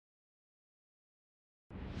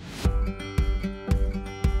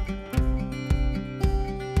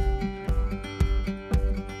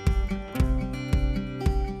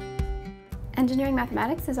Engineering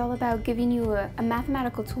mathematics is all about giving you a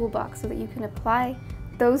mathematical toolbox so that you can apply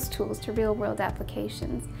those tools to real-world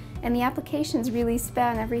applications. And the applications really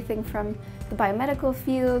span everything from the biomedical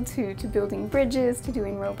field to building bridges to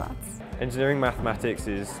doing robots. Engineering mathematics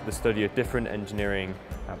is the study of different engineering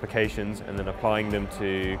applications and then applying them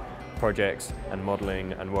to projects and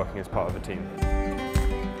modelling and working as part of a team.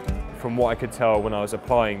 From what I could tell when I was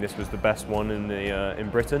applying, this was the best one in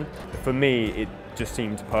Britain. For me, it just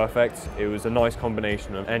seemed perfect. It was a nice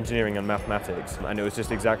combination of engineering and mathematics, and it was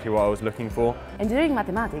just exactly what I was looking for. Engineering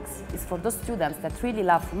mathematics is for those students that really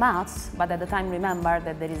love maths, but at the time remember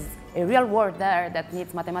that there is a real world there that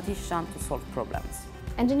needs mathematicians to solve problems.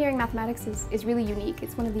 Engineering mathematics is really unique.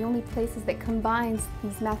 It's one of the only places that combines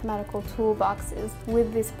these mathematical toolboxes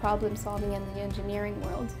with this problem solving in the engineering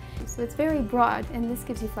world. So it's very broad, and this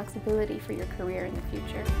gives you flexibility for your career in the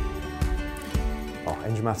future.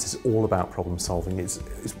 Engineering maths is all about problem solving. It's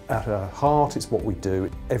at our heart, it's what we do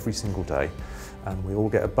every single day. And we all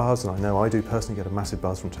get a buzz, and I know I do personally get a massive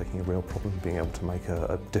buzz from taking a real problem and being able to make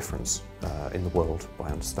a difference in the world by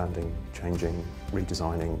understanding, changing,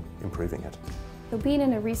 redesigning, improving it. So being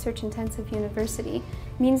in a research-intensive university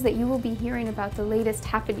means that you will be hearing about the latest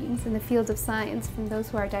happenings in the field of science from those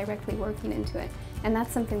who are directly working into it. And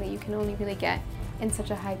that's something that you can only really get in such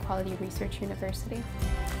a high-quality research university.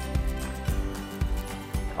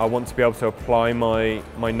 I want to be able to apply my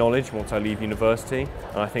knowledge once I leave university,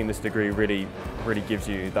 and I think this degree really gives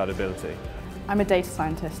you that ability. I'm a data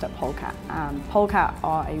scientist at Polcat, and Polcat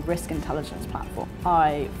are a risk intelligence platform.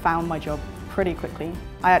 I found my job pretty quickly.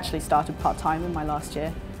 I actually started part-time in my last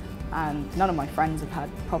year, and none of my friends have had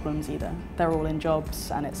problems either. They're all in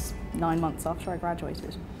jobs, and it's 9 months after I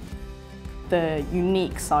graduated. The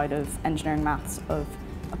unique side of engineering maths, of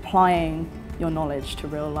applying your knowledge to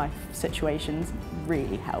real-life situations,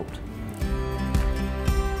 really helped.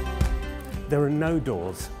 There are no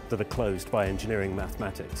doors that are closed by engineering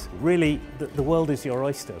mathematics. Really, the world is your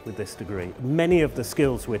oyster with this degree. Many of the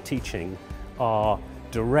skills we're teaching are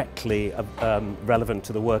directly relevant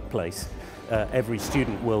to the workplace. Every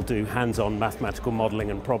student will do hands-on mathematical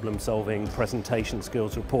modelling and problem solving, presentation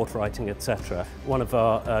skills, report writing, etc. One of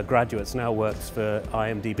our graduates now works for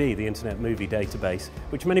IMDb, the Internet Movie Database,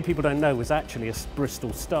 which many people don't know was actually a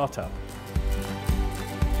Bristol startup.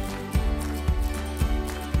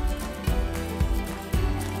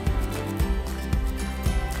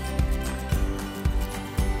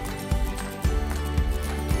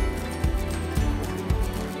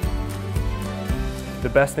 The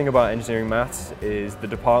best thing about engineering maths is the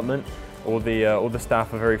department. All the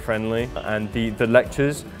staff are very friendly, and the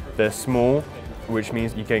lectures, they're small, which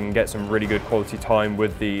means you can get some really good quality time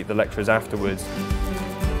with the lecturers afterwards.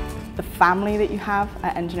 The family that you have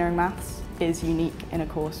at engineering maths is unique in a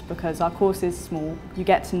course because our course is small. You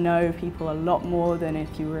get to know people a lot more than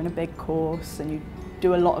if you were in a big course, and you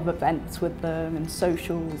do a lot of events with them and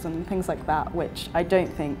socials and things like that, which I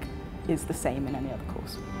don't think is the same in any other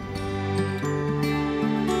course.